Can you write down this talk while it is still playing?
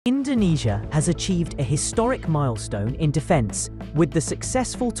Indonesia has achieved a historic milestone in defense with the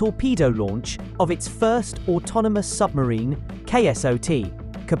successful Torpedo launch of its first autonomous submarine,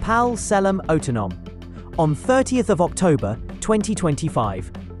 KSOT, Kapal Selam Otonom, on 30th of October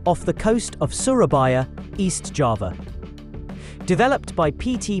 2025, off the coast of Surabaya, East Java. Developed by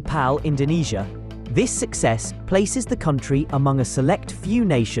PT PAL Indonesia, this success places the country among a select few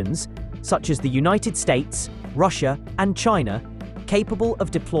nations, such as the United States, Russia, and China, capable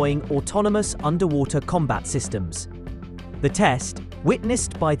of deploying autonomous underwater combat systems. The test,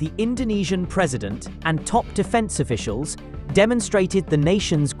 witnessed by the Indonesian president and top defense officials, demonstrated the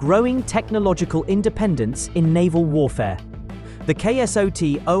nation's growing technological independence in naval warfare. The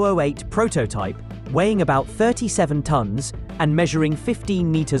KSOT-008 prototype, weighing about 37 tons and measuring 15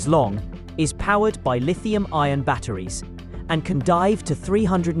 meters long, is powered by lithium-ion batteries and can dive to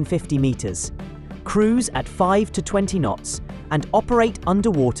 350 meters, cruise at 5 to 20 knots, and operate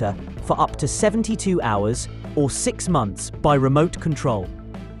underwater for up to 72 hours or 6 months by remote control.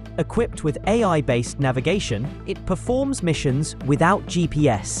 Equipped with AI-based navigation, it performs missions without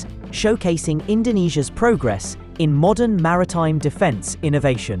GPS, showcasing Indonesia's progress in modern maritime defense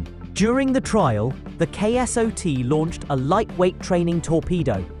innovation. During the trial, the KSOT launched a lightweight training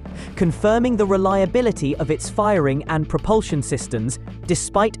torpedo, confirming the reliability of its firing and propulsion systems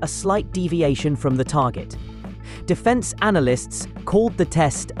despite a slight deviation from the target. Defense analysts called the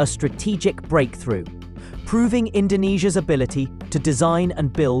test a strategic breakthrough, proving Indonesia's ability to design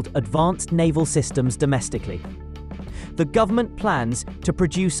and build advanced naval systems domestically. The government plans to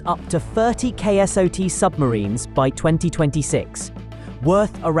produce up to 30 KSOT submarines by 2026,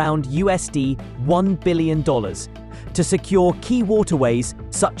 worth around $1 billion, to secure key waterways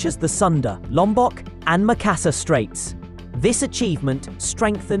such as the Sunda, Lombok, and Makassar Straits. This achievement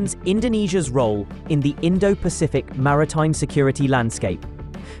strengthens Indonesia's role in the Indo-Pacific maritime security landscape,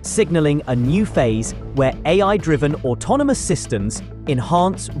 signaling a new phase where AI-driven autonomous systems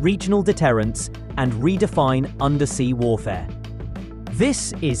enhance regional deterrence and redefine undersea warfare.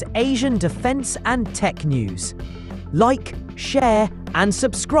 This is Asian Defense and Tech News. Like, share, and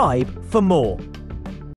subscribe for more.